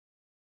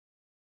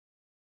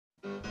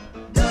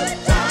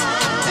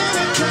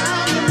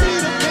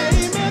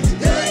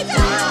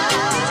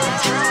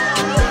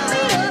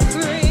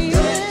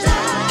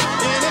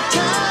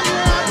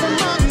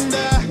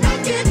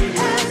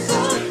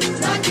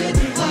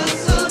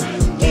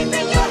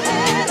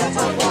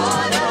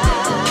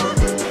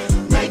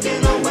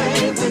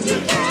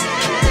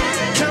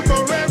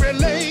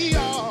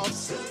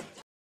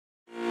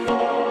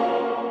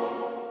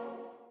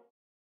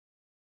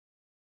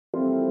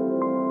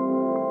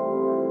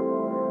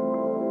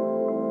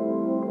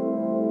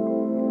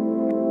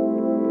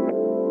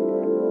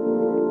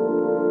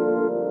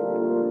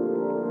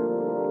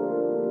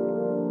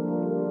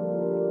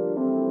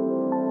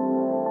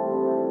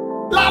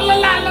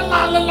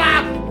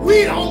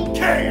We don't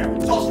care,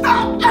 so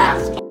stop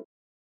asking.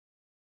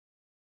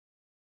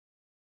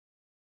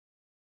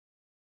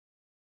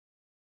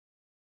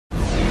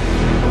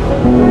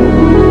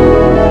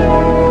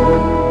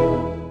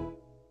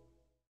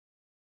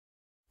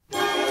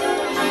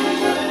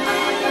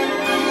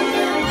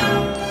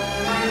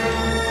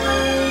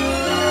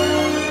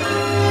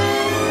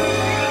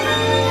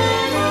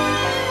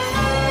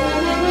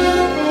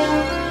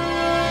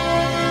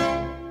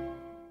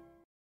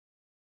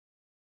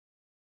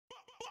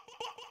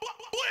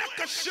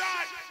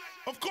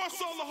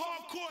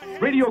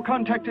 Radio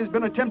contact has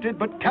been attempted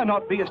but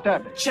cannot be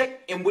established.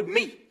 Check in with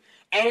me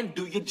and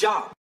do your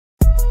job.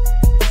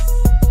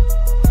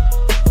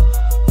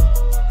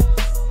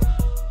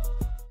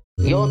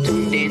 You're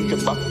tuned in to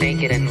Buck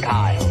Naked and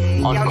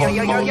Kyle on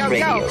Cosmos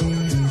Radio.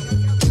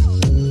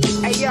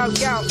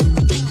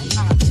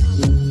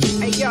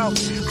 Hey yo,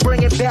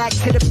 bring it back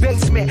to the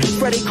basement.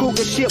 Freddy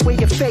Krueger shit where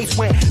your face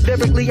went.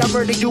 Lyrically, I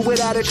murder you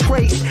without a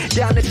trace.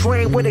 Down the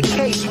drain where the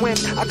case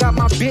went. I got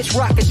my bitch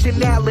rockin'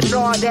 Chanel and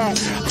all that.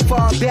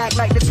 Far back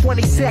like the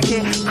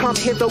 22nd. Come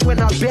hither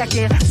when I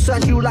beckon.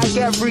 Son, you like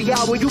every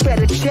hour, you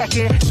better check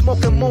in.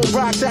 Smoking moon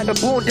rocks at the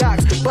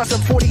boondocks.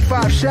 Bustin'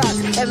 45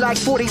 shots and like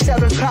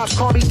 47 cops.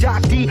 Call me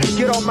Doc D.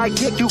 Get on my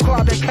dick, you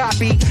carbon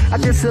copy. I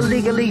just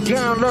illegally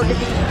downloaded.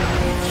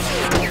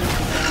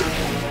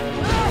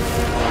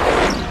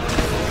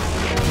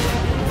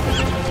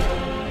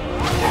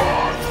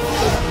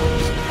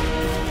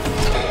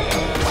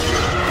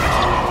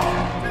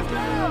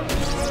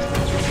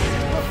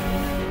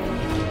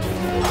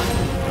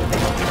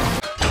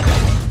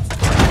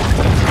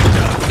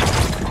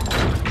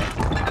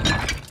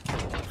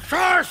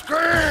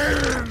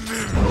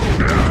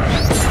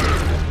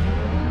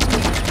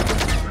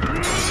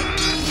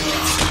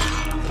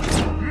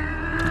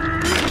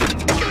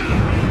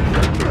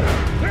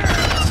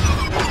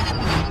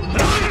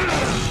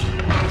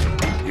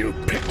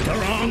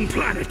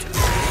 Planet.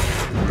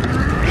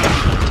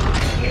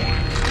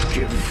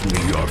 Give me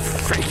your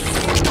face.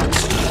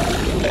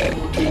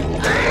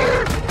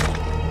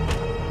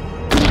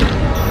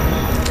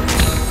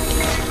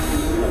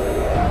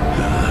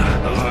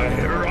 I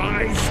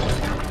rise,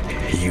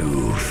 you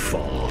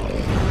fall.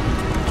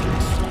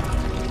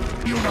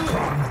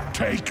 Unicron,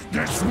 take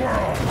this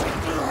world.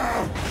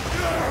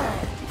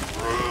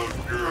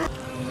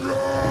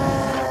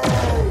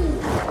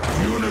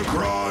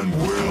 Unicron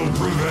will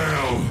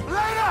prevail.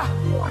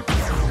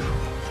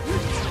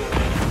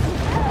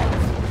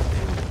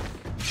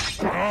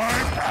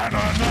 I've had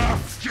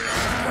enough!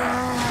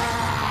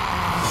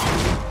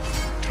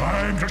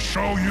 Time to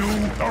show you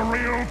the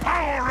real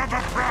power of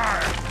the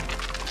Prime!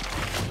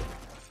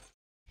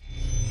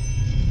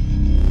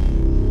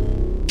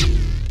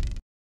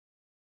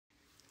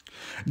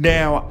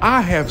 Now,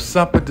 I have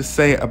something to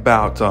say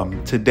about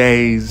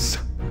today's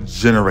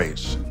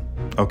generation.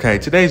 Okay,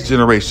 today's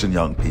generation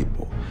young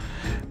people.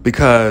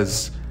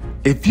 Because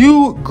if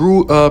you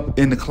grew up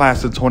in the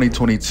class of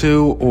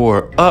 2022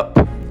 or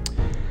up,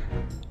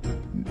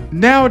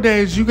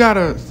 nowadays, you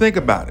gotta think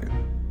about it.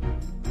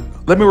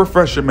 Let me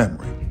refresh your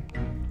memory.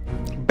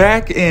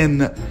 Back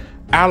in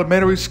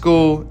elementary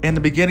school, in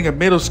the beginning of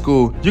middle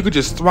school, you could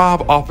just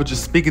thrive off of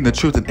just speaking the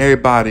truth and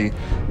everybody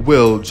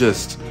will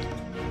just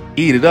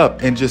eat it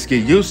up and just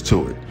get used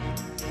to it.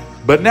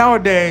 But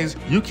nowadays,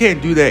 you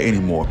can't do that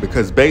anymore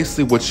because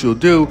basically what you'll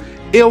do,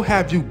 it'll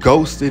have you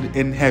ghosted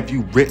and have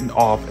you written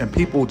off and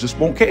people just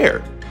won't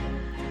care.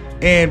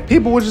 And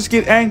people will just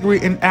get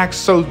angry and act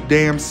so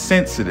damn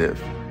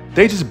sensitive.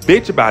 They just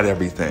bitch about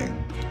everything.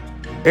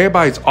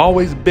 Everybody's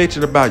always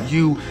bitching about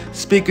you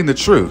speaking the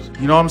truth.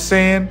 You know what I'm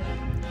saying?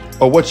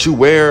 Or what you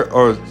wear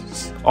or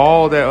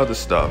all that other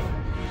stuff.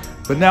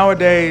 But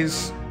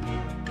nowadays,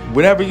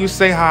 whenever you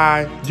say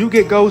hi, you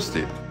get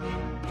ghosted.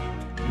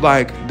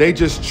 Like, they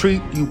just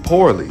treat you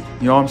poorly.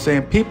 You know what I'm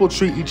saying? People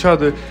treat each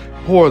other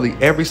poorly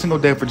every single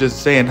day for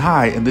just saying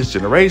hi in this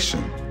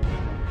generation.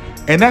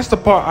 And that's the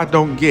part I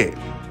don't get.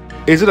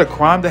 Is it a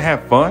crime to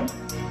have fun?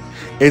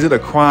 Is it a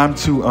crime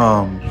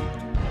to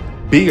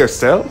be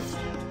yourself?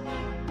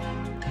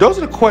 Those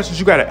are the questions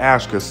you got to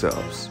ask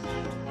yourselves.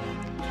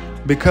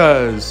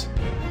 Because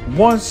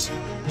once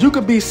you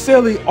could be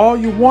silly all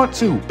you want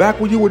to back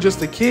when you were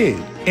just a kid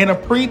and a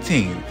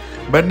preteen.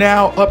 But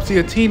now up to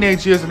your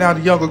teenage years and now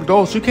the young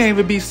adults, you can't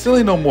even be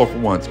silly no more for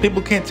once.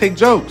 People can't take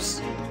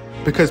jokes.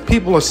 because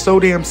people are so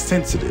damn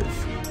sensitive.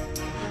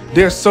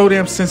 They're so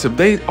damn sensitive.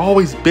 They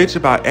always bitch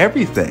about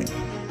everything.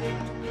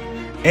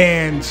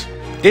 And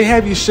it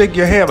have you shake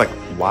your head like,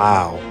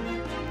 wow.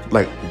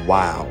 Like,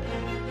 wow.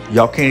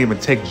 Y'all can't even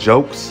take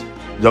jokes.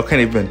 Y'all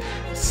can't even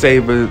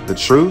savor the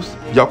truth.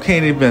 Y'all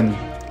can't even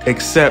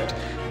accept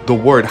the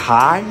word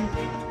hi.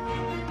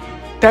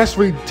 That's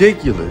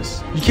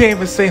ridiculous. You can't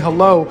even say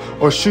hello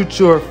or shoot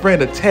your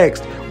friend a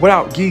text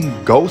without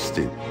getting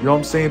ghosted. You know what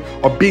I'm saying?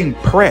 Or being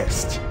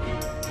pressed.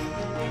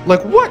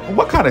 Like,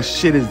 what kind of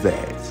shit is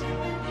that?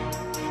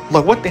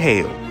 Like, what the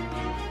hell?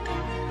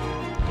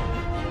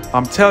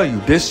 I'm telling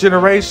you, this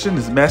generation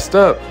is messed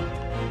up.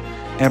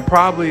 And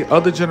probably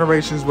other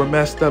generations were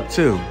messed up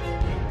too.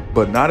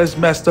 But not as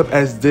messed up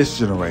as this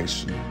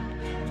generation.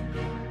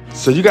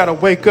 So you got to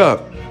wake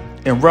up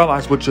and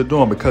realize what you're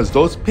doing, because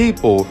those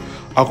people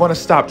are going to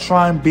stop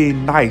trying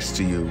being nice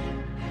to you,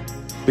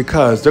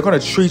 because they're going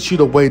to treat you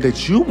the way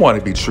that you want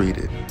to be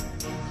treated.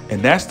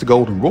 And that's the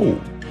golden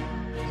rule.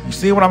 You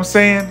see what I'm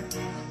saying?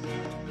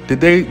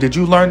 Did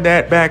you learn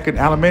that back in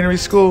elementary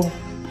school?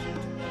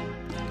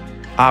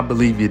 I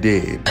believe you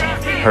did.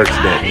 Hurts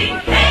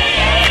that.